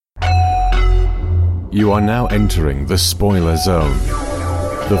You are now entering the spoiler zone.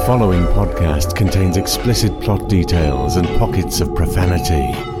 The following podcast contains explicit plot details and pockets of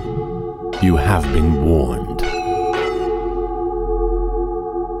profanity. You have been warned.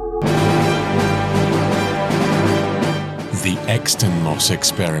 The Exton Moss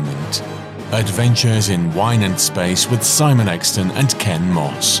Experiment. Adventures in Wine and Space with Simon Exton and Ken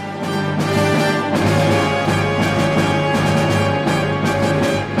Moss.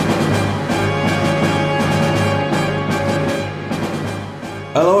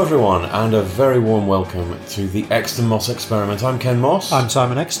 Hello everyone, and a very warm welcome to the Exton Moss Experiment. I'm Ken Moss. I'm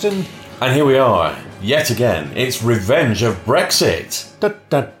Simon Exton. And here we are, yet again. It's Revenge of Brexit. Da,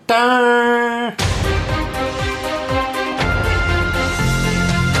 da, da.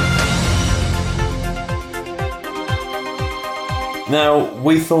 Now,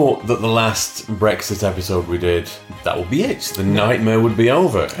 we thought that the last Brexit episode we did, that would be it. The nightmare would be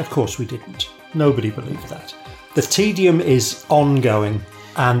over. Of course we didn't. Nobody believed that. The tedium is ongoing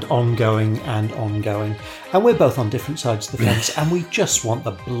and ongoing and ongoing. And we're both on different sides of the fence and we just want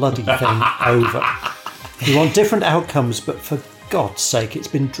the bloody thing over. We want different outcomes, but for God's sake, it's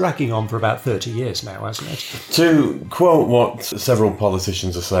been dragging on for about 30 years now, hasn't it? To quote what several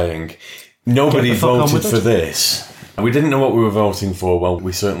politicians are saying, nobody voted for this. We didn't know what we were voting for. Well,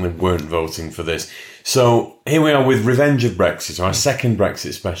 we certainly weren't voting for this. So here we are with Revenge of Brexit, our second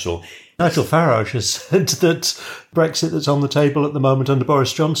Brexit special. Nigel Farage has said that Brexit that's on the table at the moment under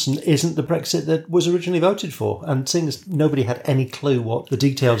Boris Johnson isn't the Brexit that was originally voted for. And seeing as nobody had any clue what the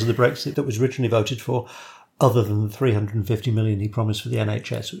details of the Brexit that was originally voted for, other than the 350 million he promised for the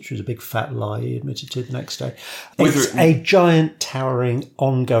NHS, which was a big fat lie he admitted to the next day. It's a giant, towering,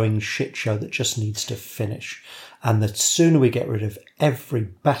 ongoing shit show that just needs to finish. And the sooner we get rid of every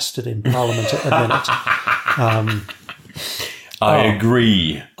bastard in Parliament at the minute... I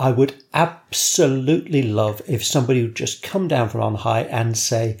agree. I would absolutely love if somebody would just come down from on high and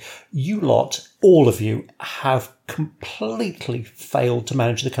say, you lot, all of you, have completely failed to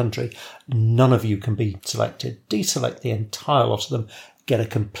manage the country. None of you can be selected. Deselect the entire lot of them. Get a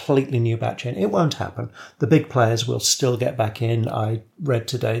completely new batch in. It won't happen. The big players will still get back in. I read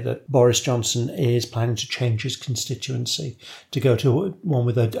today that Boris Johnson is planning to change his constituency to go to one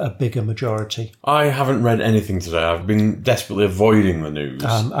with a bigger majority. I haven't read anything today. I've been desperately avoiding the news.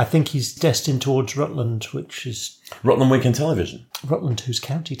 I think he's destined towards Rutland, which is... Rutland Week in Television. Rutland, whose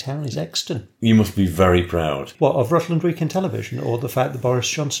county town is Exton. You must be very proud. What, of Rutland Week in Television, or the fact that Boris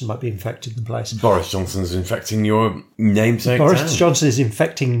Johnson might be infected in the place? Boris Johnson's infecting your namesake Boris Johnson is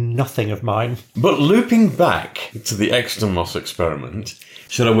infecting nothing of mine. But looping back to the Exton Moss Experiment,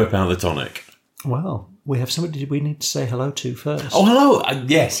 should I whip out the tonic? Well, we have somebody we need to say hello to first. Oh, hello.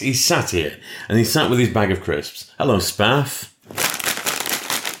 Yes, he's sat here, and he's sat with his bag of crisps. Hello, Spaff.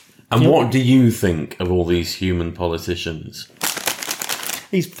 And what do you think of all these human politicians?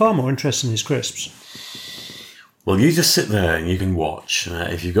 He's far more interested in his crisps. Well, you just sit there and you can watch.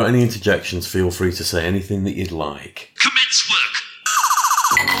 If you've got any interjections, feel free to say anything that you'd like. Commence work!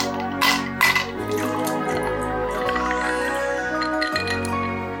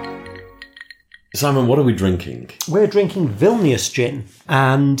 Simon, what are we drinking? We're drinking Vilnius gin,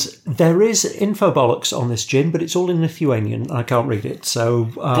 and there is infobolics on this gin, but it's all in Lithuanian. I can't read it, so...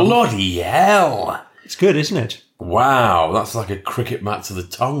 Bloody hell! It's good, isn't it? Wow, that's like a cricket bat to the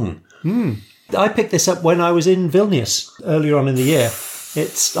tongue. I picked this up when I was in Vilnius earlier on in the year.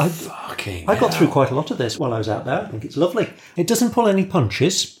 I got through quite a lot of this while I was out there. I think it's lovely. It doesn't pull any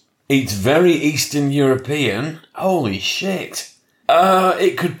punches. It's very Eastern European. Holy shit.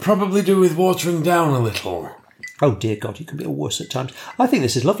 It could probably do with watering down a little. Oh dear God, you can be worse at times. I think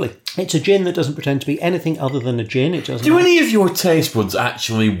this is lovely. It's a gin that doesn't pretend to be anything other than a gin. It doesn't. Do any of your taste buds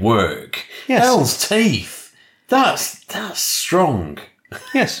actually work? Yes. Hell's teeth. That's strong.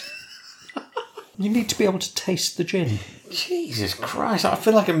 Yes. You need to be able to taste the gin. Jesus Christ, I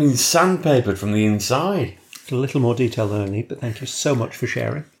feel like I'm being sandpapered from the inside. A little more detail than I need, but thank you so much for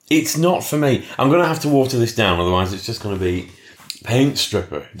sharing. It's not for me. I'm going to have to water this down, otherwise it's just going to be paint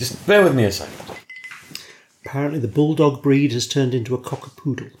stripper. Just bear with me a second. Apparently the bulldog breed has turned into a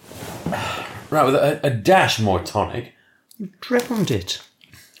cockapoodle. Right, with a dash more tonic. You drowned it.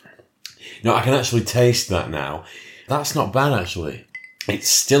 No, I can actually taste that now. That's not bad, actually. It's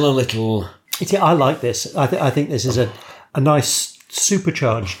still a little... I like this. I think this is a nice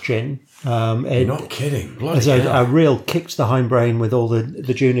supercharged gin. You're not kidding. Bloody There's hell. a real kick to the hindbrain with all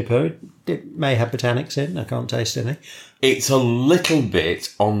the juniper. It may have botanics in. I can't taste any. It's a little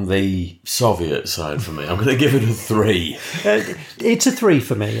bit on the Soviet side for me. I'm going to give it a 3. It's a 3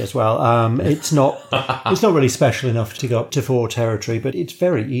 for me as well. It's not really special enough to go up to 4 territory, but it's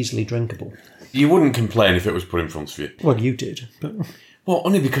very easily drinkable. You wouldn't complain if it was put in front of you. Well, you did. But... Well,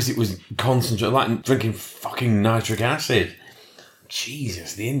 only because it was concentrated, like drinking fucking nitric acid.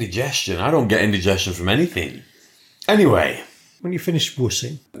 Jesus, the indigestion. I don't get indigestion from anything. Anyway... When you finish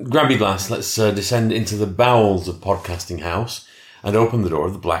wussing... Grab your glass, let's descend into the bowels of Podcasting House and open the door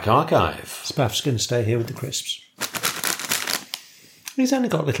of the Black Archive. Spaff's going to stay here with the crisps. He's only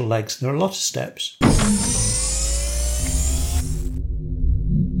got little legs. There are a lot of steps.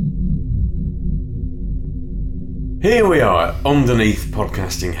 Here we are, underneath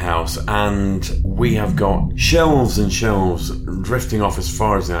Podcasting House, and we have got shelves and shelves drifting off as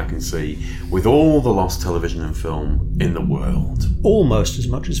far as the eye can see, with all the lost television and film in the world. Almost as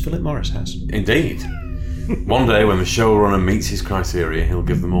much as Philip Morris has. Indeed. One day when the showrunner meets his criteria, he'll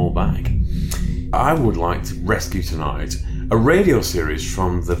give them all back. I would like to rescue tonight a radio series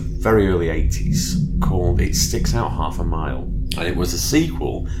from the very early 80s called It Sticks Out Half a Mile, and it was a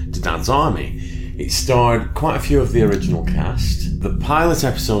sequel to Dad's Army. It starred quite a few of the original cast. The pilot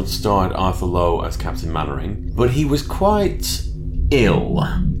episode starred Arthur Lowe as Captain Mannering, but he was quite ill.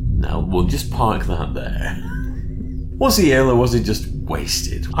 Now, we'll just park that there. Was he ill or was he just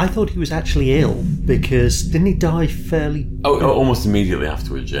wasted? I thought he was actually ill because didn't he die fairly... Oh, almost immediately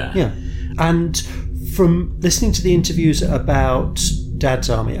afterwards, yeah. Yeah. And from listening to the interviews about Dad's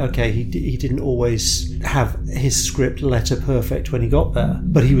Army, okay, he didn't always have his script letter perfect when he got there,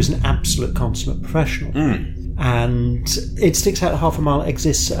 but he was an absolute consummate professional. And It Sticks Out Half a Mile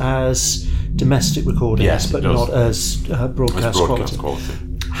exists as domestic recordings, yes, but not as broadcast quality.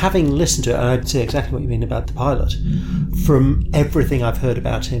 Having listened to it, and I'd say exactly what you mean about the pilot, from everything I've heard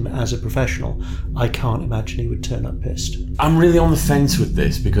about him as a professional, I can't imagine he would turn up pissed. I'm really on the fence with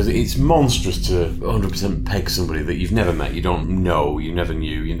this because it's monstrous to 100% peg somebody that you've never met, you don't know, you never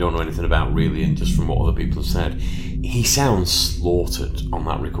knew, you don't know anything about really, and just from what other people have said. He sounds slaughtered on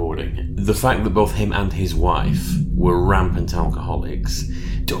that recording. The fact that both him and his wife were rampant alcoholics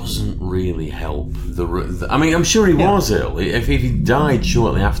doesn't really help. I mean, I'm sure he was ill. If he died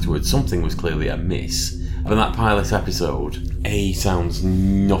shortly afterwards, something was clearly amiss. But that pilot episode, he sounds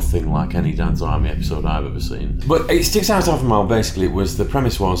nothing like any Dad's Army episode I've ever seen. But It Sticks Out Half a Mile, basically, the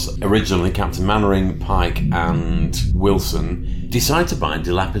premise was originally Captain Mannering, Pike and Wilson decide to buy a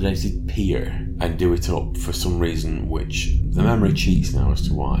dilapidated pier and do it up for some reason which the memory cheats now as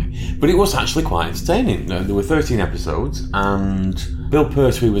to why. But it was actually quite entertaining. There were 13 episodes and Bill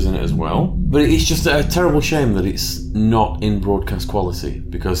Pertwee was in it as well. But it's just a terrible shame that it's not in broadcast quality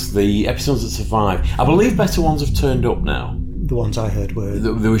because the episodes that survive, I believe better ones have turned up now. The ones I heard were...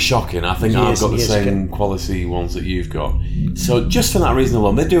 They were shocking. I think I've got the same quality ones that you've got. So just for that reason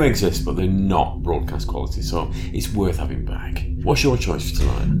alone, they do exist, but they're not broadcast quality, so it's worth having back. What's your choice for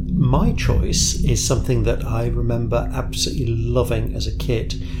tonight? My choice is something that I remember absolutely loving as a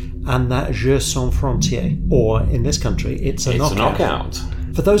kid, and that Jeux Sans Frontières, or in this country, It's a Knockout.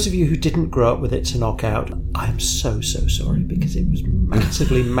 For those of you who didn't grow up with It's a Knockout, I'm so sorry because it was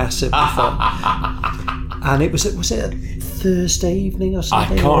massively fun. And was it a Thursday evening or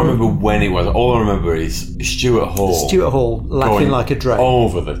something? I can't remember when it was. All I remember is Stuart Hall laughing like a drake.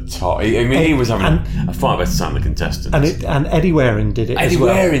 Over the top. I mean, he was having a far better time than the contestants. And Eddie Waring did it as well.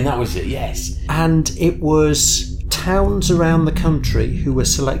 Eddie Waring, that was it, yes. And it was towns around the country who were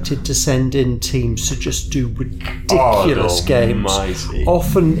selected to send in teams to just do ridiculous games.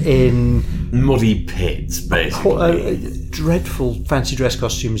 Often in muddy pits, basically. Dreadful fancy dress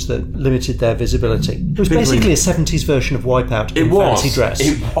costumes that limited their visibility. It was basically a 70s version of Wipeout in fancy dress.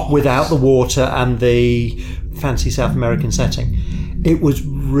 Without the water and the fancy South American setting. It was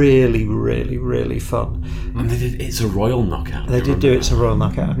really, really, really fun. And they did It's a Royal Knockout. They did do It's a Royal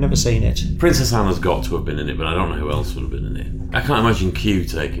Knockout. I've never seen it. Princess Anne's got to have been in it, but I don't know who else would have been in it. I can't imagine Q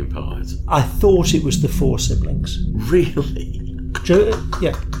taking part. I thought it was the 4 siblings. Really?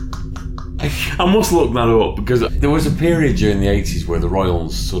 Yeah. I must look that up because there was a period during the 80s where the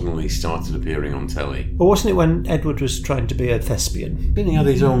royals suddenly started appearing on telly. Well, wasn't it when Edward was trying to be a thespian? He had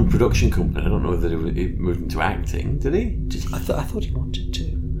his own production company. I don't know whether he moved into acting. Did he? I thought he wanted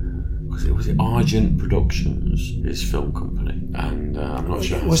to. Was it Argent Productions, his film company? And I'm not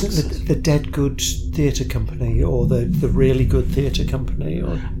sure. Wasn't it the Dead Good Theatre Company or the Really Good Theatre Company?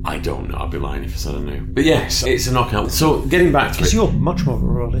 Or? I don't know. I'd be lying if I said I knew. But yes, It's a Knockout. So getting back to it. Because you're much more of a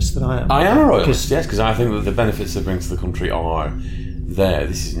royalist than I am. I am a royalist, yes, because I think that the benefits they bring to the country are there.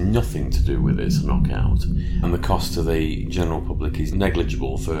 This is nothing to do with it. It's a knockout. And the cost to the general public is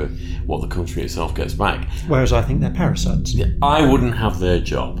negligible for what the country itself gets back. Whereas I think they're parasites. Yeah, I wouldn't have their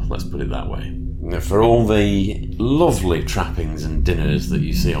job, let's put it that way. For all the lovely trappings and dinners that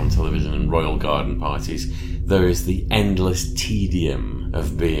you see on television and royal garden parties, there is the endless tedium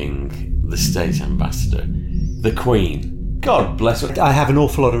of being the state ambassador. The Queen. God bless her. I have an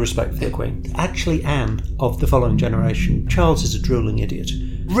awful lot of respect for the Queen. Actually, Anne, of the following generation, Charles is a drooling idiot.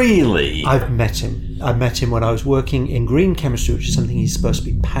 Really? I've met him. I met him when I was working in green chemistry, which is something he's supposed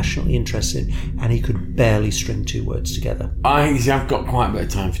to be passionately interested in, and he could barely string two words together. I've got quite a bit of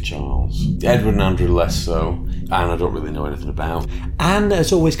time for Charles. Edward and Andrew less so. Anne I don't really know anything about. Anne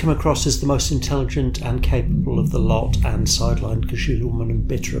has always come across as the most intelligent and capable of the lot, and sidelined because she's a woman and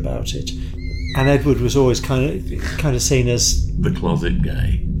bitter about it. And Edward was always kind of seen as the closet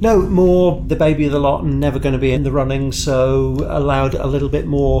gay. No, more the baby of the lot and never going to be in the running, so allowed a little bit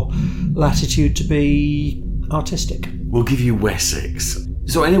more latitude to be artistic. We'll give you Wessex.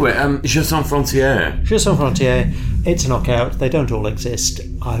 So anyway, Je Sans Frontières. Je Sans Frontières, it's a knockout. They don't all exist.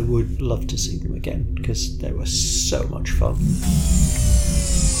 I would love to see them again because they were so much fun.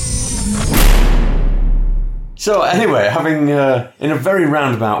 So anyway, having, in a very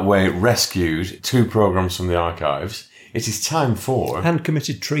roundabout way, rescued 2 programmes from the archives, it is time for... And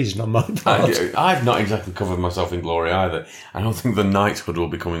committed treason on my part. I've not exactly covered myself in glory either. I don't think the knighthood will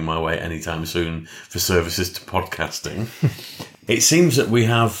be coming my way anytime soon for services to podcasting. It seems that we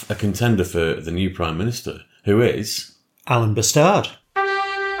have a contender for the new Prime Minister, who is... Alan Bastard.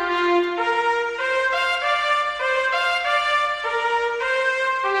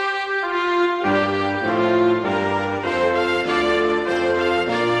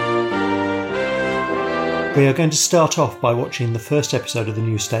 We are going to start off by watching the first episode of The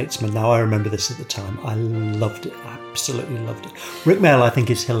New Statesman. Now, I remember this at the time. I loved it. Absolutely loved it. Rick Mail, I think,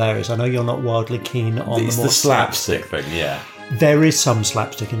 is hilarious. I know you're not wildly keen on the slapstick thing, yeah. There is some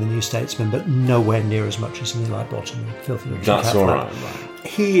slapstick in The New Statesman, but nowhere near as much as in Eli Bottom and Filthy Rich. That's all right.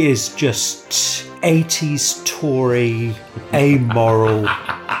 He is just 80s Tory, amoral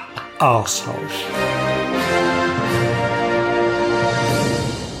arsehole.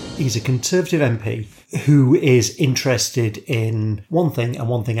 He's a Conservative MP who is interested in one thing and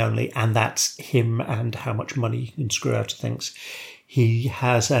one thing only, and that's him and how much money he can screw out of things. He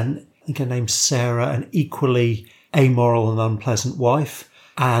has I think her name's Sarah, an equally amoral and unpleasant wife,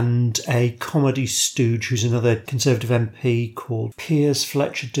 and a comedy stooge who's another Conservative MP called Piers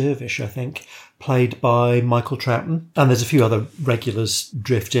Fletcher Dervish, I think, played by Michael Troughton. And there's a few other regulars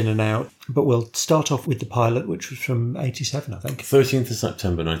drift in and out. But we'll start off with the pilot, which was from 87, I think. 13th of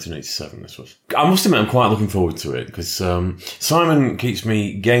September 1987, this was. I must admit, I'm quite looking forward to it, because Simon keeps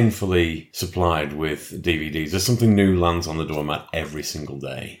me gainfully supplied with DVDs. There's something new lands on the doormat every single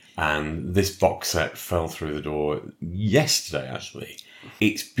day. And this box set fell through the door yesterday, actually.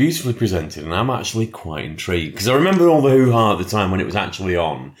 It's beautifully presented, and I'm actually quite intrigued, because I remember all the hoo-ha at the time when it was actually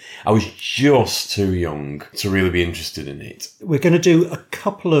on. I was just too young to really be interested in it. We're going to do a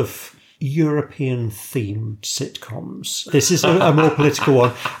couple of European-themed sitcoms. This is a more political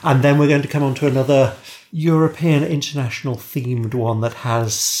one, and then we're going to come on to another European international-themed one that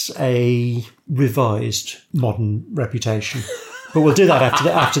has a revised modern reputation. But we'll do that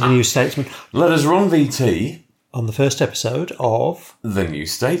after the New Statesman. Let us run VT on the first episode of The New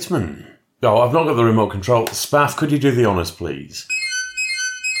Statesman. Oh, I've not got the remote control. Spaff, could you do the honours, please?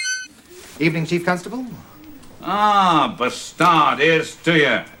 Evening, Chief Constable. Ah, Bastard, here's to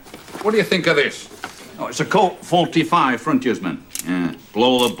you. What do you think of this? Oh, it's a Colt 45 frontiersman. Yeah.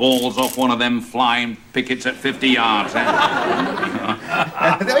 Blow the balls off one of them flying pickets at 50 yards, eh?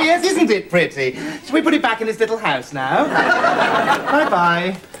 Oh, yes, isn't it pretty? Shall we put it back in its little house now?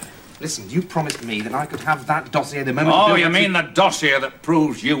 Bye-bye. Listen, you promised me that I could have that dossier the moment... Oh, you mean the dossier that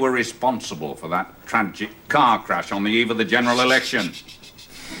proves you were responsible for that tragic car crash on the eve of the general election?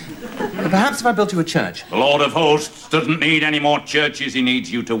 Perhaps if I built you a church. The Lord of Hosts doesn't need any more churches. He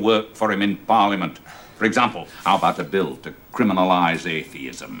needs you to work for him in Parliament. For example, how about a bill to criminalise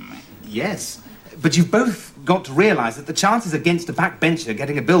atheism? Yes, but you've both got to realise that the chances against a backbencher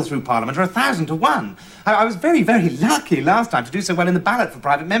getting a bill through Parliament are 1,000 to 1. I was very, very lucky last time to do so well in the ballot for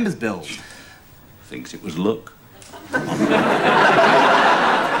private members' bills. Thinks it was luck.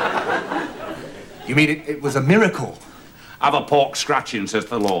 You mean it was a miracle? Have a pork scratching, says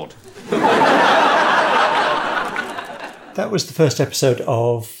the Lord. That was the first episode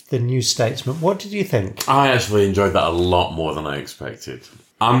of The New Statesman. What did you think? I actually enjoyed that a lot more than I expected.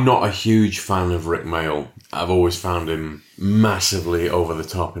 I'm not a huge fan of Rick Mail. I've always found him massively over the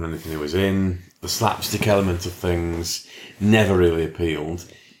top in anything he was in. The slapstick element of things, never really appealed.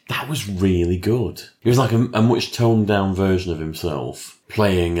 That was really good. It was like a much toned down version of himself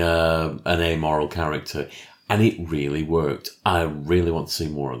playing an amoral character, and it really worked. I really want to see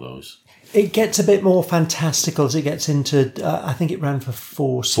more of those. It gets a bit more fantastical as it gets into, I think it ran for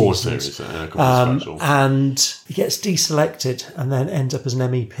 4 seasons. 4 series, and a couple of specials. And he gets deselected and then ends up as an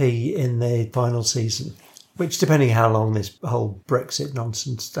MEP in the final season, which, depending how long this whole Brexit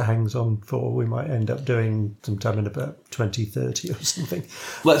nonsense hangs on for, we might end up doing sometime in about 2030 or something.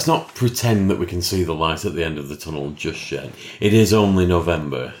 Let's not pretend that we can see the light at the end of the tunnel just yet. It is only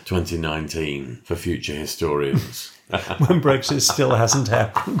November 2019 for future historians. When Brexit still hasn't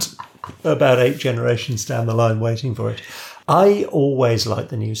happened. About 8 generations down the line waiting for it. I always like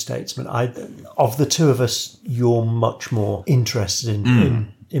the New Statesman. Of the two of us, you're much more interested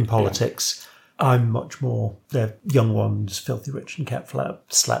in politics. Yeah. I'm much more the young ones, filthy rich and cat flap,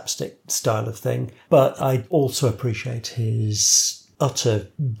 slapstick style of thing. But I also appreciate his utter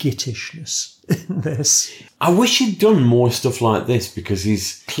gittishness in this. I wish he'd done more stuff like this, because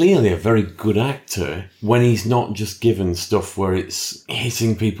he's clearly a very good actor when he's not just given stuff where it's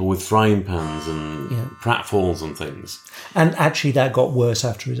hitting people with frying pans and pratfalls and things. And actually that got worse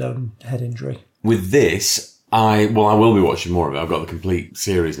after his own head injury. With this, I will be watching more of it. I've got the complete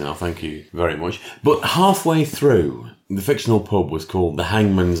series now, thank you very much. But halfway through, the fictional pub was called the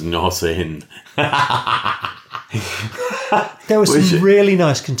Hangman's Not Inn. There were some really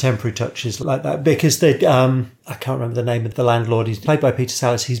nice contemporary touches like that, because they, I can't remember the name of the landlord. He's played by Peter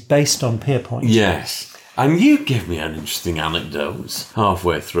Sallis. He's based on Pierpoint. Yes. And you gave me an interesting anecdote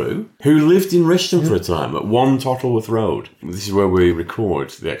halfway through, who lived in Rishton for a time at 1 Tottleworth Road. This is where we record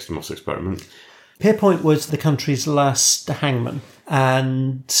the Extremos Experiment. Pierpoint was the country's last hangman.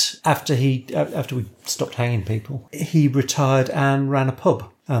 And after we stopped hanging people, he retired and ran a pub.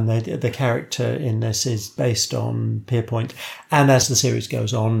 And the character in this is based on Pierpoint. And as the series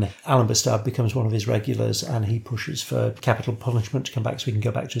goes on, Alan Bastard becomes one of his regulars, and he pushes for capital punishment to come back so he can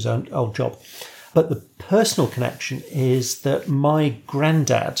go back to his own old job. But the personal connection is that my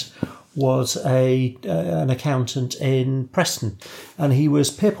granddad was an accountant in Preston, and he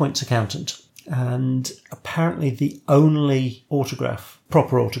was Pierpoint's accountant. And apparently the only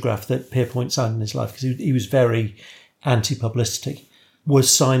proper autograph that Pierpoint signed in his life, because he was very anti-publicity,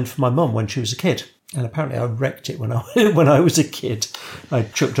 was signed for my mum when she was a kid. And apparently I wrecked it when I was a kid. I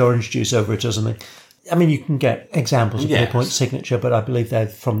chucked orange juice over it or something. I mean, you can get examples of Pierpoint's signature, but I believe they're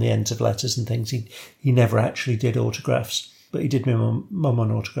from the ends of letters and things. He never actually did autographs, but he did my mum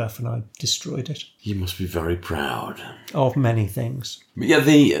an autograph, and I destroyed it. You must be very proud. Of many things. But yeah,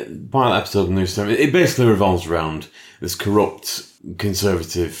 the pilot episode of the New Statesman, it basically revolves around this corrupt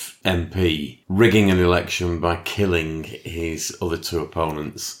Conservative MP rigging an election by killing his other 2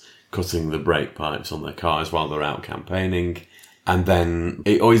 opponents, cutting the brake pipes on their cars while they're out campaigning. And then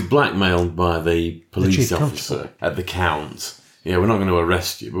he's blackmailed by the police officer at the count. Yeah, we're not going to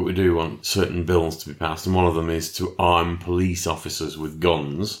arrest you, but we do want certain bills to be passed. And one of them is to arm police officers with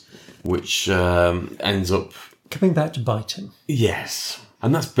guns, which ends up coming back to bite him. Yes.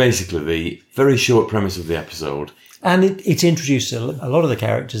 And that's basically the very short premise of the episode. And it introduces a lot of the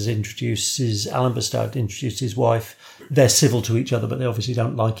characters. Alan Bastard introduces his wife. They're civil to each other, but they obviously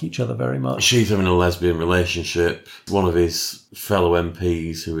don't like each other very much. She's having a lesbian relationship. One of his fellow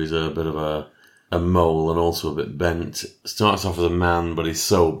MPs, who is a bit of a mole and also a bit bent, starts off as a man, but he's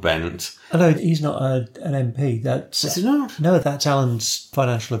so bent. Oh, no, he's not an MP. Is he not? No, that's Alan's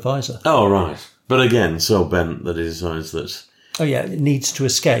financial advisor. Oh, right. But again, so bent that he decides that... Oh, yeah, it needs to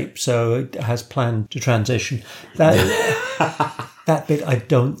escape, so it has planned to transition. That bit I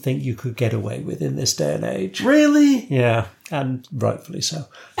don't think you could get away with in this day and age. Really? Yeah, and rightfully so.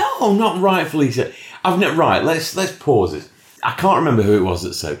 No, not rightfully so. Right, let's pause it. I can't remember who it was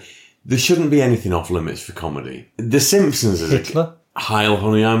that said, there shouldn't be anything off limits for comedy. The Simpsons is Hitler? Heil,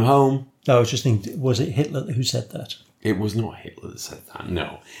 honey, I'm home. No, I was just thinking, was it Hitler who said that? It was not Hitler that said that,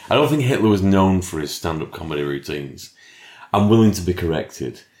 no. I don't think Hitler was known for his stand-up comedy routines. I'm willing to be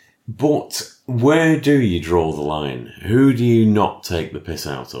corrected. But where do you draw the line? Who do you not take the piss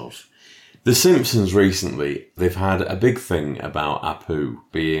out of? The Simpsons recently, they've had a big thing about Apu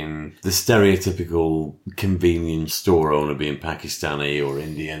being the stereotypical convenience store owner, being Pakistani or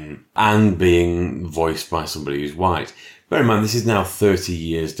Indian, and being voiced by somebody who's white. Bear in mind, this is now 30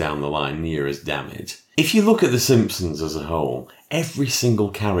 years down the line, near as damn it. If you look at The Simpsons as a whole, every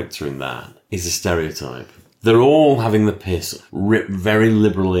single character in that is a stereotype. They're all having the piss ripped very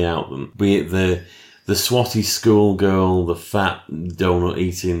liberally out them, be it the swotty schoolgirl, the fat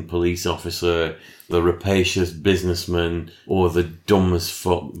donut-eating police officer, the rapacious businessman, or the dumb as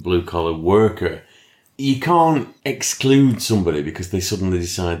fuck blue-collar worker. you can't exclude somebody because they suddenly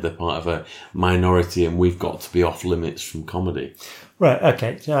decide they're part of a minority and we've got to be off limits from comedy. Right,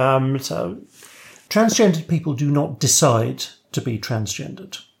 okay. So transgendered people do not decide to be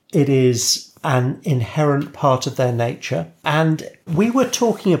transgendered. It is an inherent part of their nature. And we were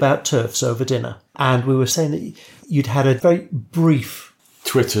talking about TERFs over dinner, and we were saying that you'd had a very brief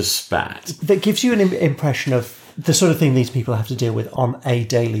Twitter spat that gives you an impression of the sort of thing these people have to deal with on a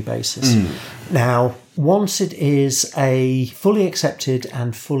daily basis. Now, once it is a fully accepted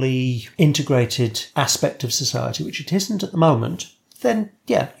and fully integrated aspect of society, which it isn't at the moment, then,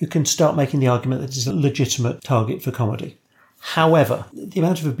 yeah, you can start making the argument that it's a legitimate target for comedy. However, the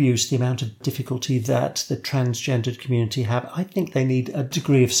amount of abuse, the amount of difficulty that the transgendered community have, I think they need a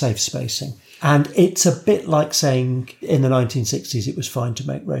degree of safe spacing. And it's a bit like saying in the 1960s it was fine to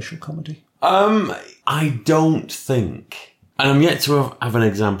make racial comedy. I don't think, and I'm yet to have an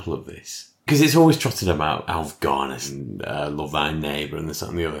example of this, because it's always trotted about Alf Garners and Love Thy Neighbour and this, that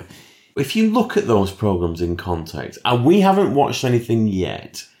and the other. If you look at those programmes in context, and we haven't watched anything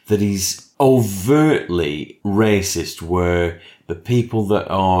yet that is overtly racist, where the people that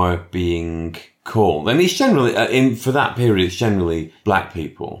are being called, and it's generally, for that period, it's generally black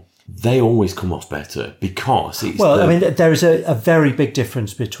people, they always come off better because it's... Well, I mean, there is a very big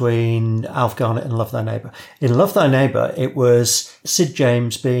difference between Alf Garnett and Love Thy Neighbour. In Love Thy Neighbour, it was Sid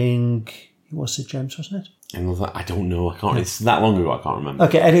James being... It was Sid James, wasn't it? I don't know. It's that long ago, I can't remember.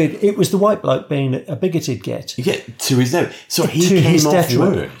 Okay, anyway, it was the white bloke being a bigoted git. Yeah, to his death. So he came off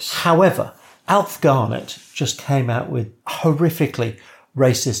worse. However, Alf Garnett just came out with horrifically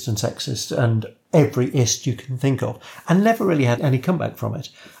racist and sexist and every ist you can think of, and never really had any comeback from it.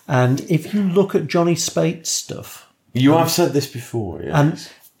 And if you look at Johnny Spate's stuff... You have said this before, yes. And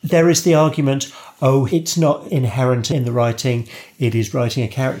there is the argument, it's not inherent in the writing, it is writing a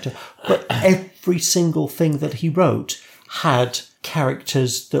character. But every single thing that he wrote had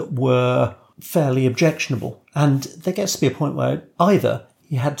characters that were fairly objectionable. And there gets to be a point where either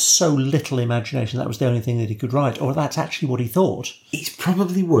he had so little imagination that was the only thing that he could write, or that's actually what he thought. It's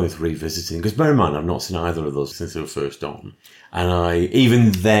probably worth revisiting, because bear in mind, I've not seen either of those since they were first on. And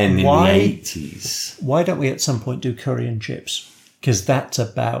even then, in the 80s... Why don't we at some point do Curry and Chips? Because that's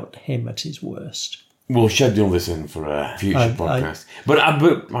about him at his worst. We'll schedule this in for a future podcast. But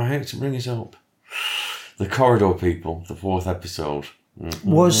I hate to bring it up. The Corridor People, the 4th episode.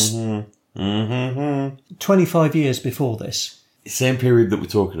 Was 25 years before this. Same period that we're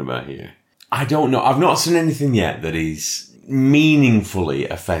talking about here. I don't know. I've not seen anything yet that is meaningfully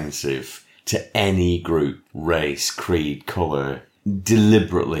offensive to any group, race, creed, colour,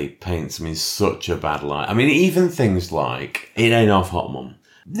 deliberately paints them in such a bad light. I mean, even things like It Ain't Off Hot Mum,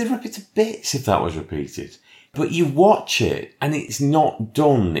 they'd rip it to bits if that was repeated. But you watch it and it's not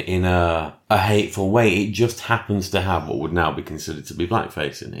done in a hateful way. It just happens to have what would now be considered to be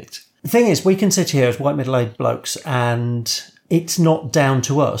blackface in it. The thing is, we can sit here as white middle-aged blokes and it's not down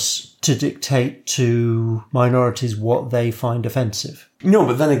to us to dictate to minorities what they find offensive. No,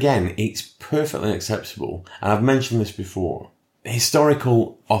 but then again, it's perfectly acceptable. And I've mentioned this before.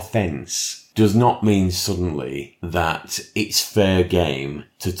 Historical offence does not mean suddenly that it's fair game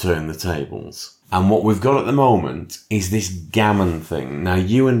to turn the tables. And what we've got at the moment is this gammon thing. Now,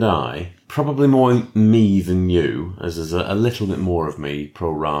 you and I, probably more me than you, as there's a little bit more of me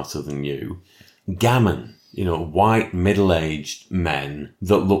pro rata than you, gammon, white middle-aged men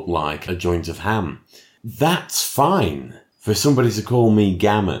that look like a joint of ham. That's fine for somebody to call me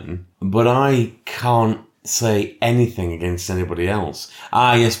gammon, but I can't say anything against anybody else.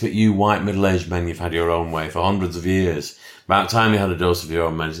 Yes, but you white middle-aged men, you've had your own way for hundreds of years. About time you had a dose of your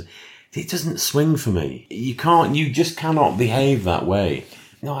own medicine. It doesn't swing for me. You just cannot behave that way.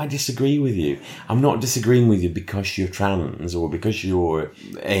 No, I disagree with you. I'm not disagreeing with you because you're trans or because you're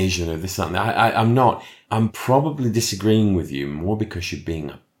Asian or this, that, and that. I'm not. I'm probably disagreeing with you more because you're being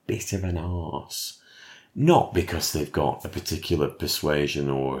a bit of an arse. Not because they've got a particular persuasion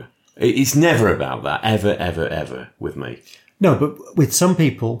or... It's never about that, ever, ever, ever, with me. No, but with some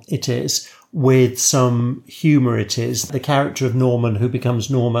people it is. With some humour it is. The character of Norman who becomes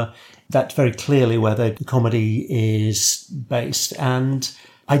Norma, that's very clearly where the comedy is based. And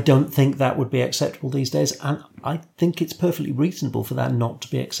I don't think that would be acceptable these days. And I think it's perfectly reasonable for that not to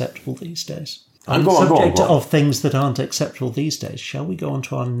be acceptable these days. On the subject of things that aren't acceptable these days, shall we go on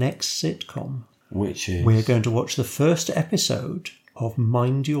to our next sitcom? Which is? We're going to watch the first episode of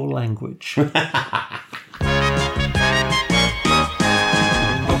Mind Your Language.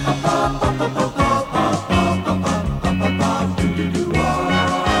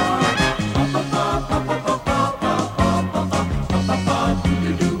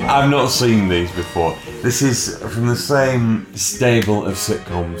 I've not seen these before. This is from the same stable of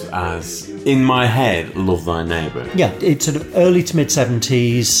sitcoms as, in my head, Love Thy Neighbour. Yeah, it's sort of early to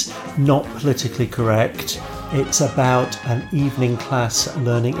mid-70s, not politically correct. It's about an evening class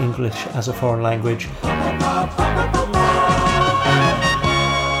learning English as a foreign language.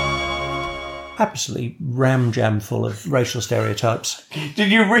 Absolutely ram-jam full of racial stereotypes.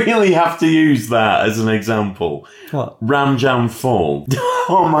 Did you really have to use that as an example? What? Ram-jam full.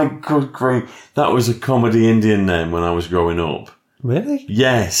 Oh my good grief. That was a comedy Indian name when I was growing up. Really?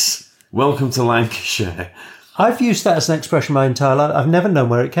 Yes. Welcome to Lancashire. I've used that as an expression my entire life. I've never known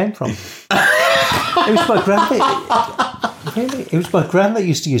where it came from. It was my gran really? It was my gran that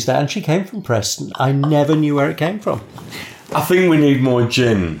used to use that, and she came from Preston. I never knew where it came from. I think we need more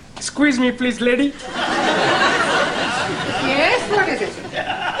gin. Excuse me, please, lady. Yes, what is it?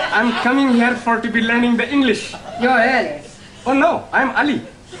 I'm coming here for to be learning the English. You're early. Oh no, I'm Ali.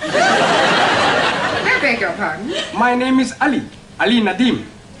 I beg your pardon? My name is Ali Nadim.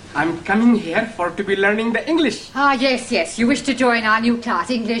 I'm coming here for to be learning the English. Ah, yes. You wish to join our new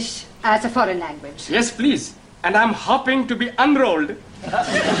class, English as a foreign language. Yes, please. And I'm hoping to be unrolled.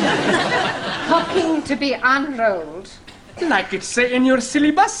 Hoping to be unrolled. Like it say in your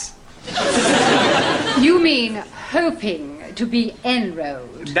syllabus. You mean hoping to be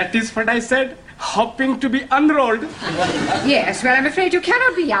enrolled? That is what I said. Hoping to be unrolled. Yes, well, I'm afraid you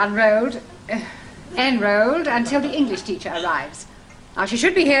cannot be enrolled until the English teacher arrives. Now, she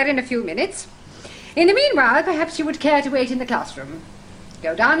should be here in a few minutes. In the meanwhile, perhaps you would care to wait in the classroom.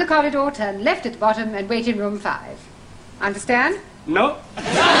 Go down the corridor, turn left at the bottom, and wait in room 5. Understand? No.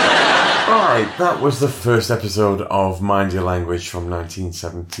 Right, that was the first episode of Mind Your Language from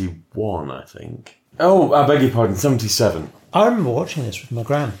 1971, I think. Oh, I beg your pardon, 77. I remember watching this with my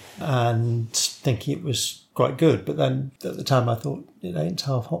gran and thinking it was quite good, but then at the time I thought It Ain't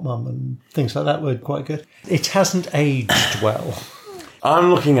Half Hot Mum and things like that were quite good. It hasn't aged well.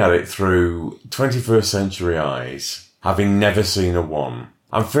 I'm looking at it through 21st century eyes, having never seen a one.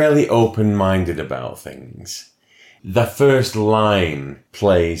 I'm fairly open-minded about things. The first line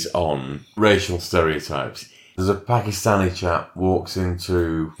plays on racial stereotypes. There's a Pakistani chap walks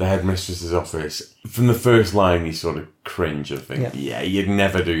into the headmistress's office. From the first line, you sort of cringe and think, yeah, you'd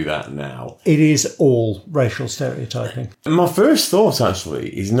never do that now. It is all racial stereotyping. My first thought, actually,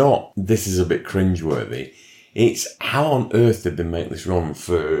 is not this is a bit cringeworthy. It's how on earth did they make this run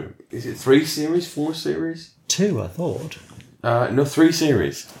for, is it 3 series, 4 series? 2, I thought. No, 3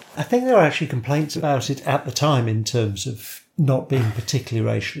 series. I think there were actually complaints about it at the time in terms of not being particularly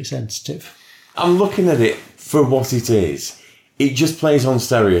racially sensitive. I'm looking at it for what it is. It just plays on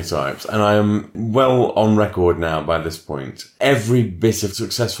stereotypes, and I am well on record now by this point. Every bit of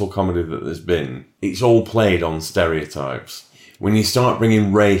successful comedy that there's been, it's all played on stereotypes. When you start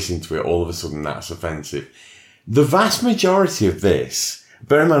bringing race into it, all of a sudden that's offensive. The vast majority of this,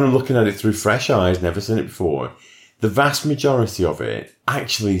 bear in mind I'm looking at it through fresh eyes, never seen it before, the vast majority of it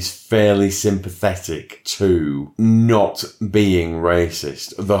actually is fairly sympathetic to not being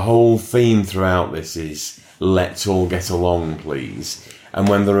racist. The whole theme throughout this is, let's all get along, please. And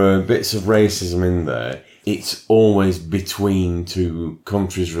when there are bits of racism in there, it's always between two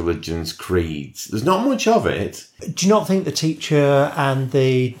countries, religions, creeds. There's not much of it. Do you not think the teacher and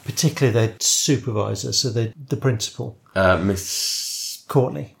particularly the supervisor, so the principal, Miss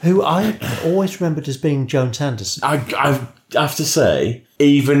Courtney, who I always remembered as being Joan Sanderson. I have to say,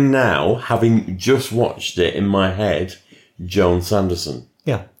 even now, having just watched it in my head, Joan Sanderson.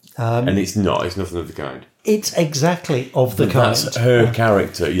 Yeah. And it's nothing of the kind. It's exactly of the kind. That's her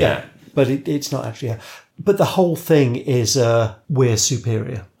character, yeah. But it's not actually her. But the whole thing is we're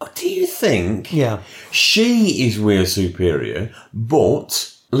superior. Do you think? Yeah. She is we're superior,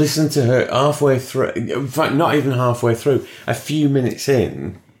 but listen to her halfway through. In fact, not even halfway through. A few minutes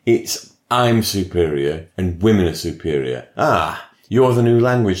in, it's I'm superior and women are superior. Ah, you're the new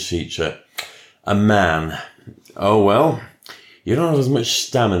language teacher. A man. Oh, well, you don't have as much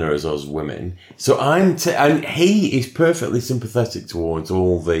stamina as us women. So and he is perfectly sympathetic towards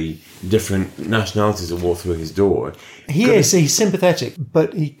all the different nationalities that walk through his door. He's sympathetic,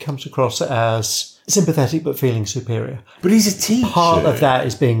 but he comes across as sympathetic but feeling superior. But he's a teacher. Part of that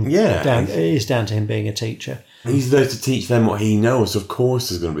is down to him being a teacher. He's there to teach them what he knows. Of course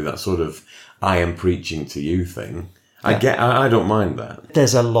there's going to be that sort of I am preaching to you thing. Yeah. I don't mind that.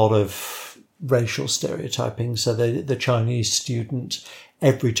 There's a lot of racial stereotyping. So the Chinese student,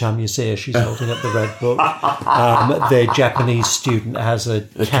 every time you see her, she's holding up the red book. The Japanese student has a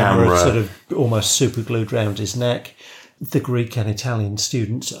camera sort of almost super glued around his neck. The Greek and Italian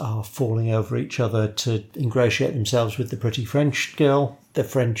students are falling over each other to ingratiate themselves with the pretty French girl. The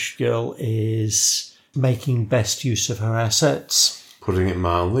French girl is making best use of her assets. Putting it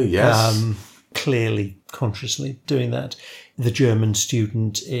mildly, yes. Clearly, consciously doing that. The German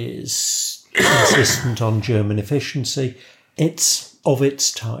student is insistent on German efficiency. It's of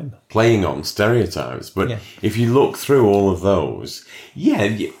its time. Playing on stereotypes. But if you look through all of those,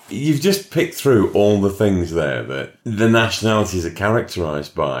 you've just picked through all the things there that the nationalities are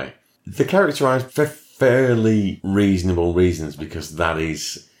characterised by. They're characterised for fairly reasonable reasons because that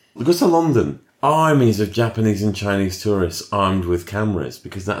is... Go to London. Armies of Japanese and Chinese tourists armed with cameras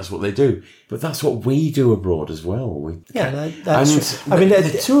because that's what they do. But that's what we do abroad as well. That's true. I mean,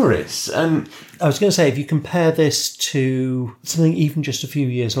 the tourists. And I was going to say, if you compare this to something even just a few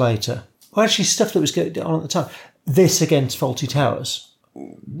years later, well, actually stuff that was going on at the time, this against Fawlty Towers.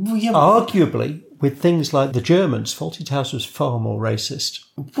 Arguably, with things like the Germans, Fawlty Towers was far more racist.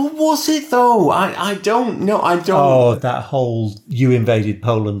 But was it though? I don't know. I don't. Oh, that whole "you invaded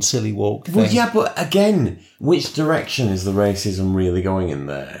Poland" silly walk thing. Well, yeah, but again, which direction is the racism really going in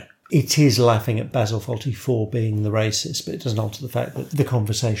there? It is laughing at Basil Fawlty for being the racist, but it doesn't alter the fact that the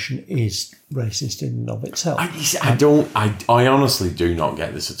conversation is racist in and of itself. I honestly do not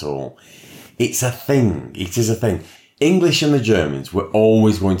get this at all. It's a thing. It is a thing. English and the Germans were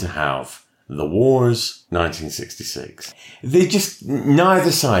always going to have the wars, 1966. They just,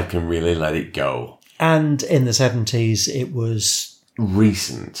 neither side can really let it go. And in the 70s, it was...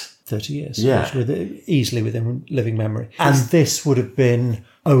 recent. 30 years. Yeah. Easily within living memory. And this would have been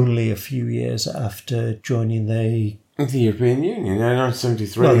only a few years after joining the European Union. In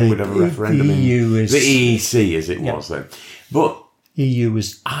 1973, we'd have a referendum. The EU is... The EEC, as it was then. But... EU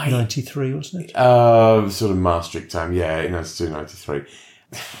was 93, wasn't it? Sort of Maastricht time, yeah, 92, 93.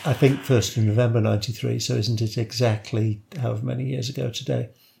 I think 1st of November 93, so isn't it exactly however many years ago today?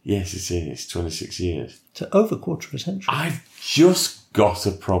 Yes, it is. 26 years. So over a quarter of a century. I've just got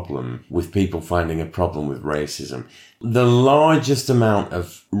a problem with people finding a problem with racism. The largest amount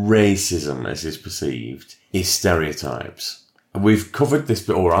of racism, as is perceived, is stereotypes. We've covered this,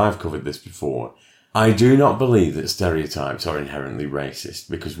 or I've covered this before. I do not believe that stereotypes are inherently racist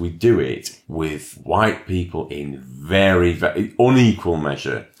because we do it with white people in very, very unequal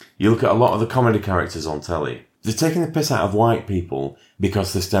measure. You look at a lot of the comedy characters on telly. They're taking the piss out of white people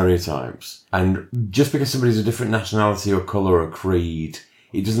because they're stereotypes. And just because somebody's a different nationality or colour or creed,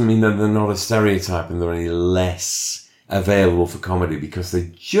 it doesn't mean that they're not a stereotype and they're any less available for comedy because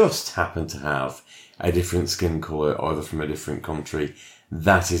they just happen to have a different skin colour or they're from a different country.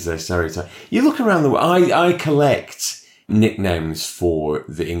 That is their stereotype. You look around the world. I collect nicknames for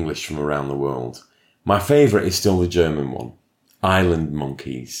the English from around the world. My favourite is still the German one. Island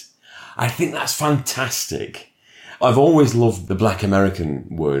monkeys. I think that's fantastic. I've always loved the black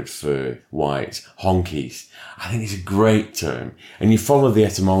American word for white, honkies. I think it's a great term. And you follow the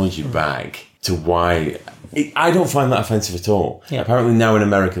etymology back to why... I don't find that offensive at all. Yeah. Apparently now in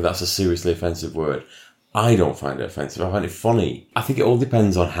America that's a seriously offensive word. I don't find it offensive. I find it funny. I think it all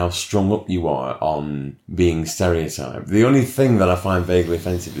depends on how strung up you are on being stereotyped. The only thing that I find vaguely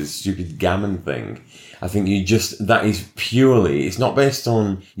offensive is the stupid gammon thing. I think that is purely, it's not based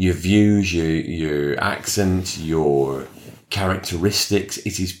on your views, your accent, your characteristics.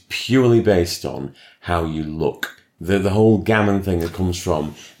 It is purely based on how you look. The whole gammon thing that comes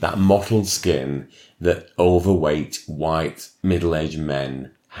from that mottled skin that overweight, white, middle-aged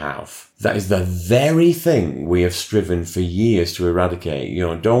men have. That is the very thing we have striven for years to eradicate.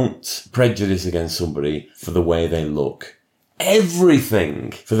 Don't prejudice against somebody for the way they look.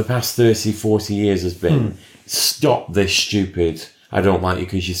 Everything for the past 30, 40 years has been, stop this stupid, I don't like you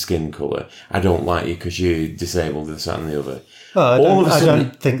because your skin colour. I don't like you because you're disabled, this, that and the other. Well, I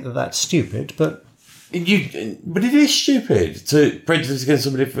don't think that that's stupid, but... But it is stupid to prejudice against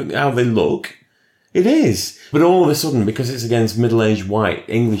somebody for how they look. It is. But all of a sudden, because it's against middle-aged white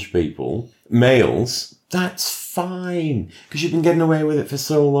English people, males, that's fine. Because you've been getting away with it for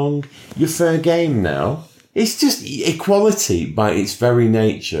so long. You're fair game now. It's just equality by its very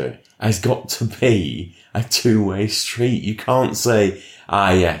nature has got to be a two-way street. You can't say,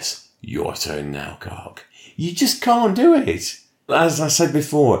 yes, your turn now, cock. You just can't do it. As I said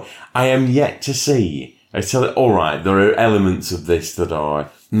before, I am yet to see. All right, there are elements of this that are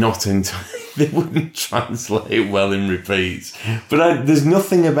not entirely... They wouldn't translate well in repeats. But there's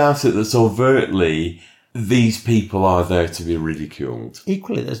nothing about it that's overtly... These people are there to be ridiculed.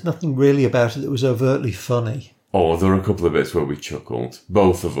 Equally, there's nothing really about it that was overtly funny. Oh, there were a couple of bits where we chuckled.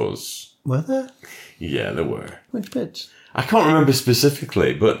 Both of us. Were there? Yeah, there were. Which bits? I can't remember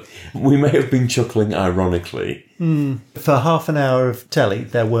specifically, but we may have been chuckling ironically. For half an hour of telly,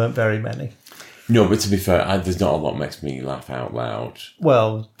 there weren't very many. No, but to be fair, there's not a lot that makes me laugh out loud.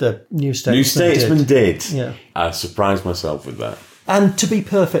 Well, the New Statesman New Statesman did. Yeah. I surprised myself with that. And to be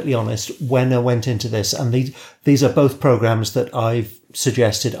perfectly honest, when I went into this, and these are both programmes that I've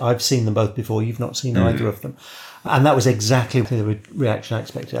suggested, I've seen them both before, you've not seen either of them. And that was exactly the reaction I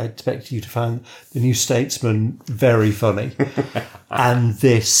expected. I expected you to find the New Statesman very funny, and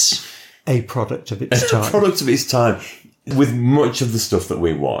this a product of its time. A product of its time. With much of the stuff that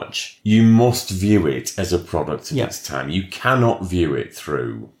we watch, you must view it as a product of its time. You cannot view it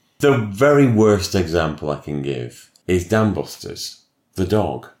through. The very worst example I can give is Dan Busters, the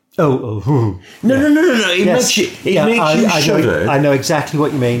dog. No. It makes you shudder. I know exactly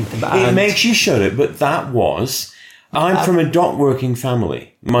what you mean. It makes you shudder, but that was... I'm from a dock working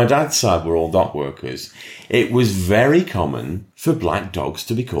family. My dad's side were all dock workers. It was very common for black dogs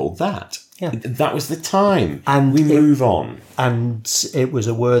to be called that. Yeah. That was the time. And we move on. And it was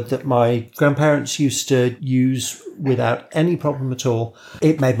a word that my grandparents used to use without any problem at all.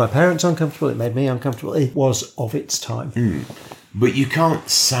 It made my parents uncomfortable. It made me uncomfortable. It was of its time. But you can't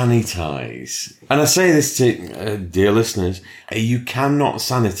sanitise. And I say this to dear listeners, you cannot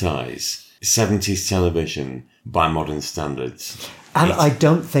sanitise 70s television by modern standards. And I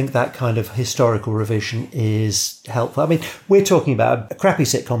don't think that kind of historical revision is helpful. I mean, we're talking about a crappy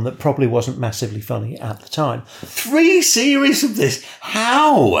sitcom that probably wasn't massively funny at the time. 3 series of this.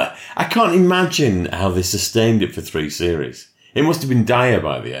 How? I can't imagine how they sustained it for 3 series. It must have been dire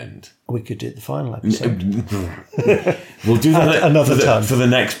by the end. We could do the final episode. We'll do that another time. For the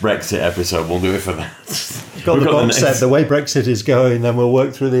next Brexit episode, we'll do it for that. We've got the box set. The way Brexit is going, then we'll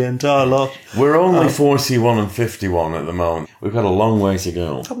work through the entire lot. We're only 41 and 51 at the moment. We've got a long way to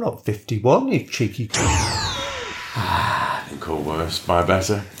go. I'm not 51, you cheeky... I think all worse, by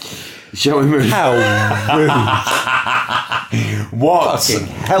better. Shall we move? How rude. What? Fucking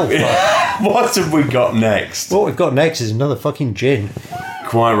hell. What have we got next? What we've got next is another fucking gin.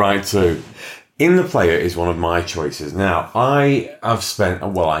 Quite right too. In the Player is one of my choices. Now, I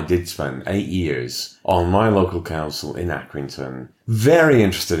did spend 8 years on my local council in Accrington. Very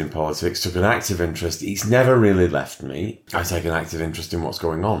interested in politics, took an active interest. It's never really left me. I take an active interest in what's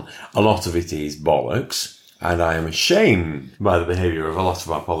going on. A lot of it is bollocks. And I am ashamed by the behaviour of a lot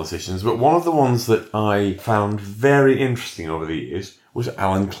of our politicians. But one of the ones that I found very interesting over the years was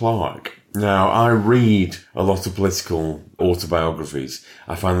Alan Clark. Now, I read a lot of political autobiographies.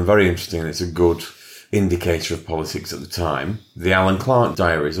 I find them very interesting, and it's a good indicator of politics at the time. The Alan Clark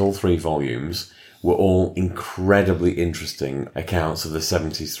Diaries, all 3 volumes, were all incredibly interesting accounts of the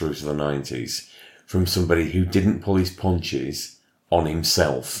 70s through to the 90s from somebody who didn't pull his punches on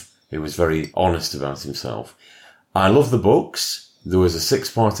himself. He was very honest about himself. I love the books. There was a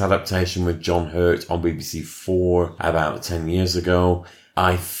 6-part adaptation with John Hurt on BBC 4 about 10 years ago.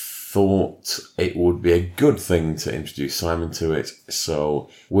 I thought it would be a good thing to introduce Simon to it. So,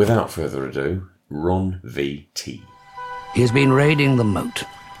 without further ado, run VT. He's been raiding the moat,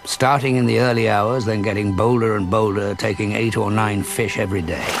 starting in the early hours, then getting bolder and bolder, taking 8 or 9 fish every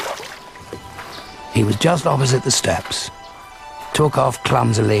day. He was just opposite the steps, took off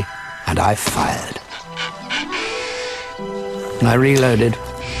clumsily, and I fired. I reloaded,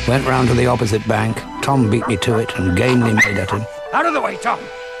 went round to the opposite bank. Tom beat me to it and gamely made at him. Out of the way, Tom!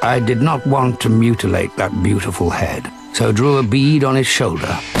 I did not want to mutilate that beautiful head, so drew a bead on his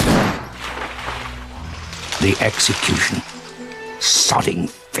shoulder. The execution. Sodding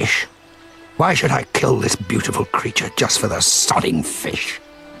fish. Why should I kill this beautiful creature just for the sodding fish?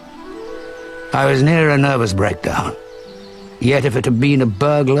 I was near a nervous breakdown. Yet if it had been a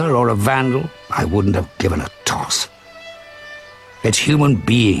burglar or a vandal, I wouldn't have given a toss. It's human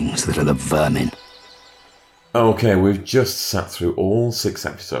beings that are the vermin. Okay, we've just sat through all 6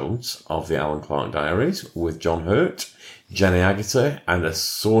 episodes of the Alan Clark Diaries with John Hurt, Jenny Agutter, and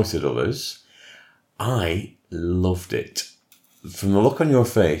assorted others. I loved it. From the look on your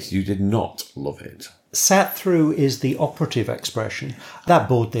face, you did not love it. Sat through is the operative expression. That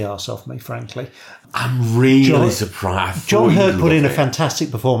bored the arse off me, frankly. I'm really surprised. John Hurt put in a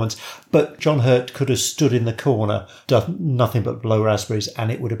fantastic performance, but John Hurt could have stood in the corner, done nothing but blow raspberries, and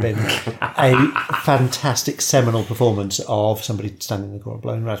it would have been a fantastic seminal performance of somebody standing in the corner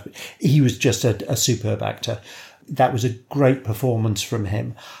blowing raspberries. He was just a superb actor. That was a great performance from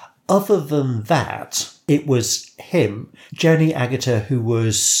him. Other than that, it was him, Jenny Agutter, who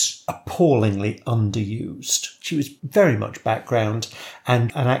was appallingly underused. She was very much background,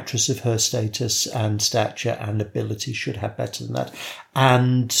 and an actress of her status and stature and ability should have better than that.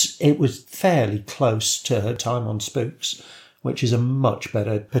 And it was fairly close to her time on Spooks, which is a much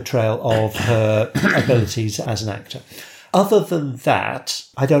better portrayal of her abilities as an actor. Other than that,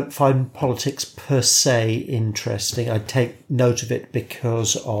 I don't find politics per se interesting. I take note of it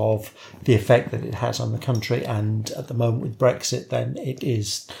because of the effect that it has on the country, and at the moment with Brexit, then it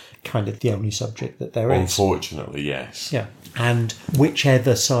is kind of the only subject that there is. Unfortunately, yes. Yeah. And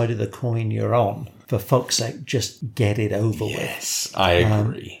whichever side of the coin you're on, for fuck's sake, just get it over with. Yes, I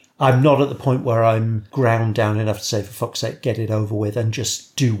agree. I'm not at the point where I'm ground down enough to say, for fuck's sake, get it over with and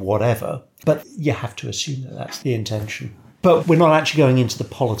just do whatever. But you have to assume that that's the intention. But we're not actually going into the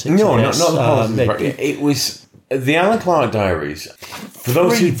politics. No, not the politics. It was the Alan Clark Diaries. For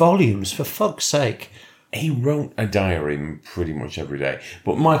those 3 volumes, for fuck's sake. He wrote a diary pretty much every day.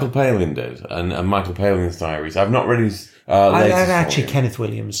 But Michael Palin did. And Michael Palin's diaries. I've not read his latest actually, volume. Kenneth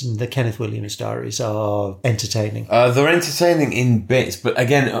Williams, and the Kenneth Williams diaries are entertaining. They're entertaining in bits. But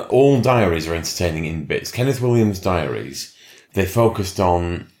again, all diaries are entertaining in bits. Kenneth Williams' diaries, they focused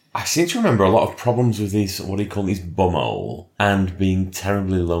on... I seem to remember a lot of problems with these, what do you call these, bumhole, and being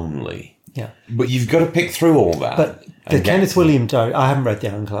terribly lonely. Yeah. But you've got to pick through all that. But the Kenneth Williams diary, I haven't read the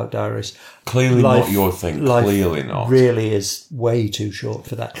Alan Clark diaries. Clearly not your thing. Clearly not. Really is way too short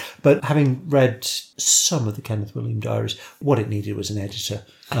for that. But having read some of the Kenneth Williams diaries, what it needed was an editor.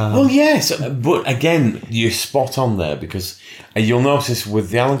 Well, yes. But again, you're spot on there because you'll notice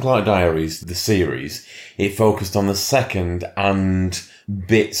with the Alan Clark Diaries, the series, it focused on the second and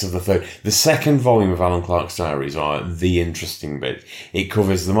bits of the third. The second volume of Alan Clark's Diaries are the interesting bit. It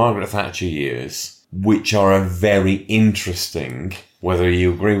covers the Margaret Thatcher years, which are a very interesting, whether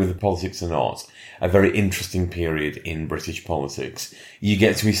you agree with the politics or not, a very interesting period in British politics. You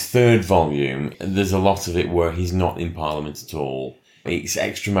get to his third volume, there's a lot of it where he's not in Parliament at all. It's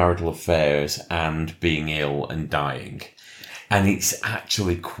extramarital affairs and being ill and dying. And it's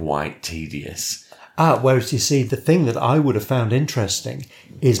actually quite tedious. Whereas you see, the thing that I would have found interesting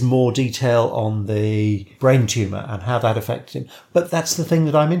is more detail on the brain tumour and how that affected him. But that's the thing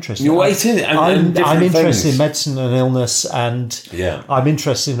that I'm interested in. You're waiting. I'm interested in medicine and illness, and I'm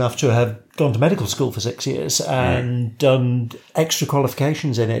interested enough to have gone to medical school for 6 years and done extra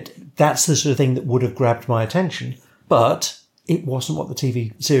qualifications in it. That's the sort of thing that would have grabbed my attention. But it wasn't what the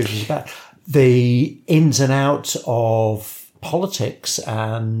TV series was about. The ins and outs of politics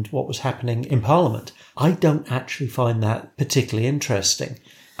and what was happening in Parliament, I don't actually find that particularly interesting.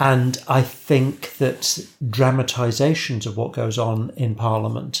 And I think that dramatisations of what goes on in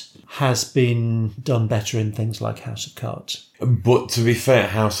Parliament has been done better in things like House of Cards. But to be fair,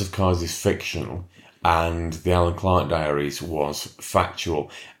 House of Cards is fictional and the Alan Clark Diaries was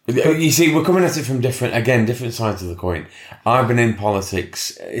factual. You see, we're coming at it from different sides of the coin. I've been in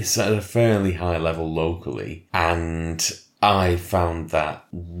politics, it's at a fairly high level locally, and I found that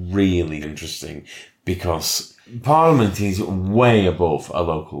really interesting because Parliament is way above a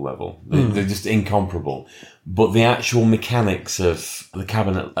local level. They're just incomparable. But the actual mechanics of the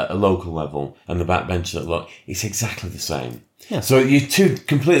cabinet at a local level and the backbench at local, it's exactly the same. Yeah. So you're two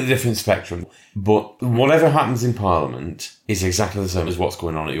completely different spectrum. But whatever happens in Parliament is exactly the same as what's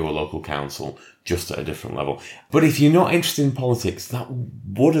going on at your local council, just at a different level. But if you're not interested in politics, that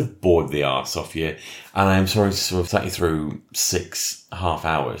would have bored the arse off you. And I'm sorry to sort of take you through 6.5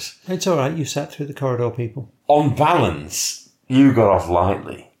 hours. It's all right. You sat through the corridor people. On balance, you got off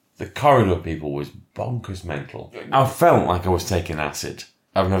lightly. The corridor people was bonkers mental. I felt like I was taking acid.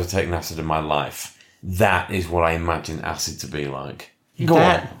 I've never taken acid in my life. That is what I imagine acid to be like.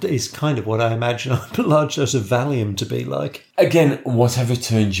 That is kind of what I imagine a large dose of Valium to be like. Again, whatever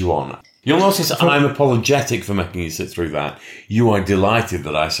turns you on. You'll notice I'm apologetic for making you sit through that. You are delighted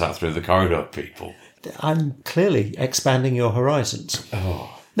that I sat through the corridor people. I'm clearly expanding your horizons.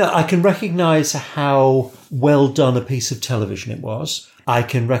 Oh. Now, I can recognise how well done a piece of television it was. I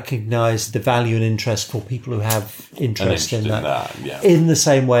can recognise the value and interest for people who have interest in that. Yeah. In the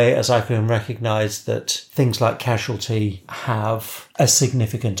same way as I can recognise that things like Casualty have a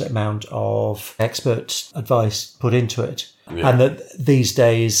significant amount of expert advice put into it. Yeah. And that these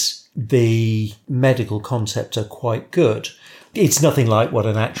days the medical concepts are quite good. It's nothing like what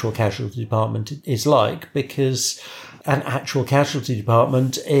an actual casualty department is like, because an actual casualty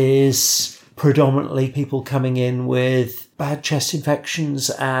department is predominantly people coming in with bad chest infections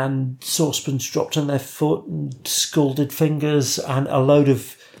and saucepans dropped on their foot and scalded fingers and a load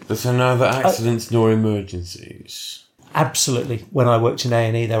of... There's neither accidents nor emergencies. Absolutely. When I worked in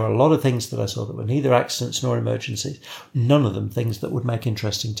A&E, there were a lot of things that I saw that were neither accidents nor emergencies. None of them things that would make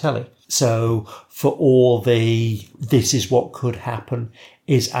interesting telly. So for all the this is what could happen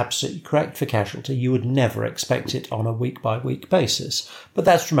is absolutely correct for Casualty. You would never expect it on a week-by-week basis. But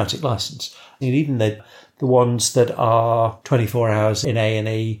that's dramatic license. And even the the ones that are 24 hours in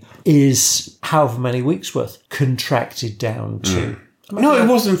A&E, is however many weeks worth contracted down to. No, it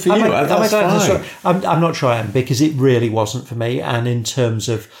wasn't for you. That's fine. I'm not sure I am, because it really wasn't for me. And in terms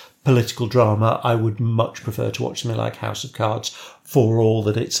of political drama, I would much prefer to watch something like House of Cards, for all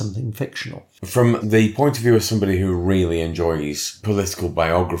that it's something fictional. From the point of view of somebody who really enjoys political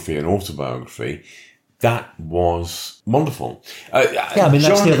biography and autobiography, that was wonderful. That's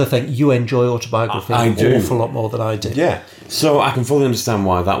the other thing. You enjoy autobiography an awful lot more than I do. Yeah. So I can fully understand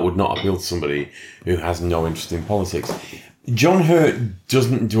why that would not appeal to somebody who has no interest in politics. John Hurt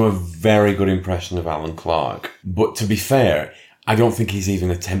doesn't do a very good impression of Alan Clark. But to be fair, I don't think he's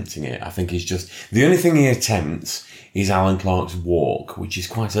even attempting it. I think he's just... The only thing he attempts is Alan Clark's walk, which is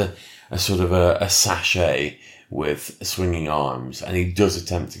quite a sort of a sachet with swinging arms, and he does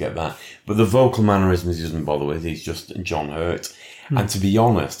attempt to get that. But the vocal mannerisms he doesn't bother with. He's just John Hurt. And to be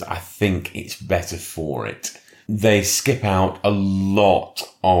honest, I think it's better for it. They skip out a lot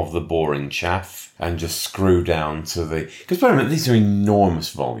of the boring chaff and just screw down to the... Because remember, these are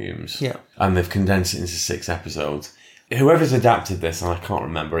enormous volumes. Yeah. And they've condensed it into 6 episodes. Whoever's adapted this, and I can't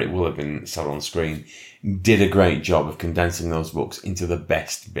remember, it will have been set on screen, did a great job of condensing those books into the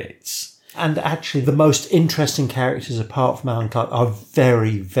best bits. And actually, the most interesting characters, apart from Alan Clark, are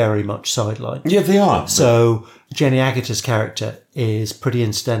very, very much sidelined. Yeah, they are. So Jenny Agutter's character is pretty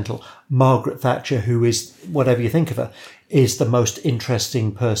incidental. Margaret Thatcher, who is, whatever you think of her, is the most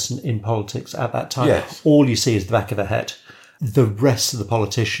interesting person in politics at that time. Yes. All you see is the back of her head. The rest of the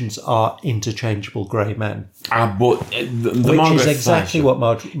politicians are interchangeable grey men. But the which is exactly Thatcher, what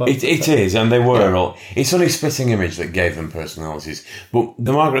Margaret it is, and they were all... It's only Spitting Image that gave them personalities. But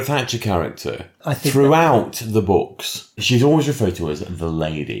the Margaret Thatcher character, throughout the books, she's always referred to as the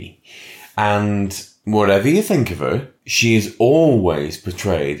lady. And whatever you think of her, she is always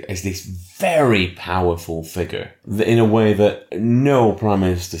portrayed as this very powerful figure in a way that no Prime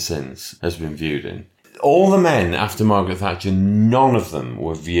Minister since has been viewed in. All the men after Margaret Thatcher, none of them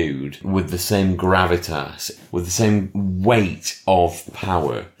were viewed with the same gravitas, with the same weight of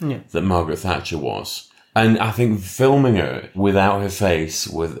power that Margaret Thatcher was. And I think filming her without her face,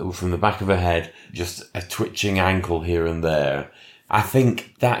 from the back of her head, just a twitching ankle here and there, I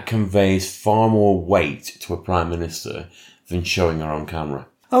think that conveys far more weight to a Prime Minister than showing her on camera.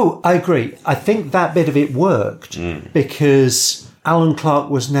 Oh, I agree. I think that bit of it worked because Alan Clark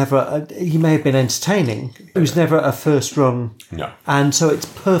was never... he may have been entertaining. He was never a first-rung... No. And so it's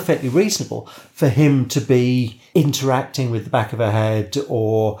perfectly reasonable for him to be interacting with the back of her head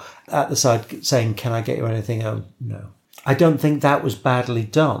or at the side saying, "Can I get you anything?" Oh, no. I don't think that was badly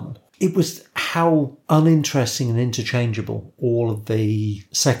done. It was how uninteresting and interchangeable all of the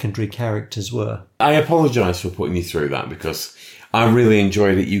secondary characters were. I apologise for putting you through that because I really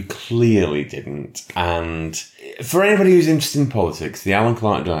enjoyed it. You clearly didn't. And for anybody who's interested in politics, the Alan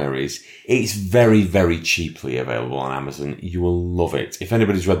Clark Diaries, it's very, very cheaply available on Amazon. You will love it. If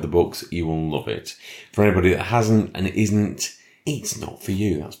anybody's read the books, you will love it. For anybody that hasn't and isn't, it's not for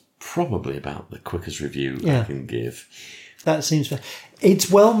you. That's probably about the quickest review I can give. That seems fair. It's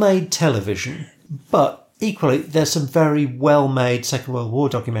well-made television, but equally, there's some very well-made Second World War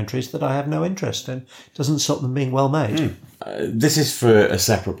documentaries that I have no interest in. It doesn't stop them being well-made. This is for a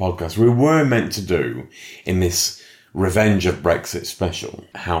separate podcast. We were meant to do, in this Revenge of Brexit special,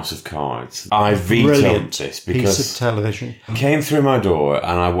 House of Cards. I vetoed this because piece of television. I came through my door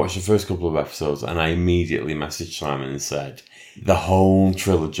and I watched the first couple of episodes and I immediately messaged Simon and said, the whole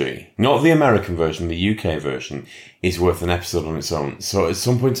trilogy, not the American version, the UK version, is worth an episode on its own. So at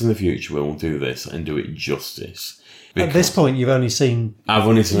some point in the future, we'll do this and do it justice. At this point, you've only seen... I've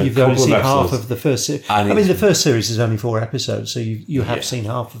only seen you've only seen half of the first series. I mean, the first series is only 4 episodes, so you have seen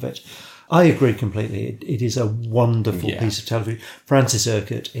half of it. I agree completely. It is a wonderful piece of television. Francis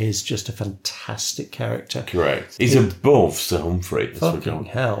Urquhart is just a fantastic character. Correct. He's above Sir Humphrey. Fucking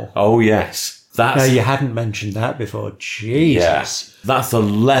hell. Oh, yes. No, you hadn't mentioned that before. Jesus. Yes. That's the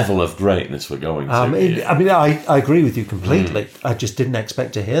level of greatness we're going to. I agree with you completely. I just didn't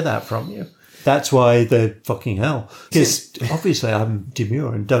expect to hear that from you. That's why the fucking hell. Because obviously I'm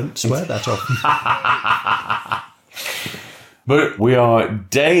demure and don't swear that often. But we are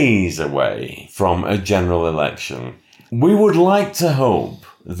days away from a general election. We would like to hope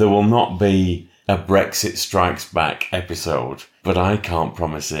there will not be a Brexit Strikes Back episode, but I can't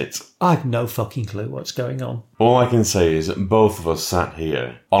promise it. I've no fucking clue what's going on. All I can say is that both of us sat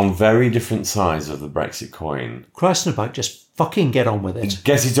here on very different sides of the Brexit coin. Christ and about, just fucking get on with it.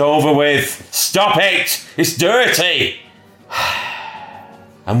 Get it over with. Stop it. It's dirty.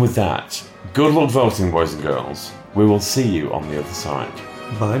 And with that, good luck voting, boys and girls. We will see you on the other side.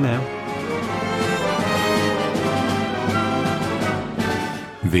 Bye now.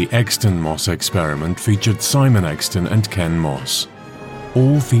 The Exton Moss Experiment featured Simon Exton and Ken Moss.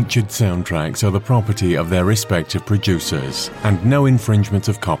 All featured soundtracks are the property of their respective producers, and no infringement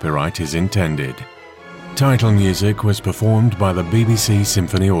of copyright is intended. Title music was performed by the BBC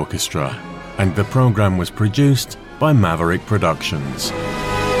Symphony Orchestra, and the programme was produced by Maverick Productions.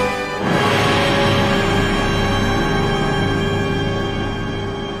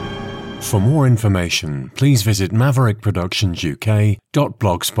 For more information, please visit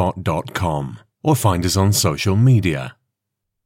maverickproductionsuk.blogspot.com or find us on social media.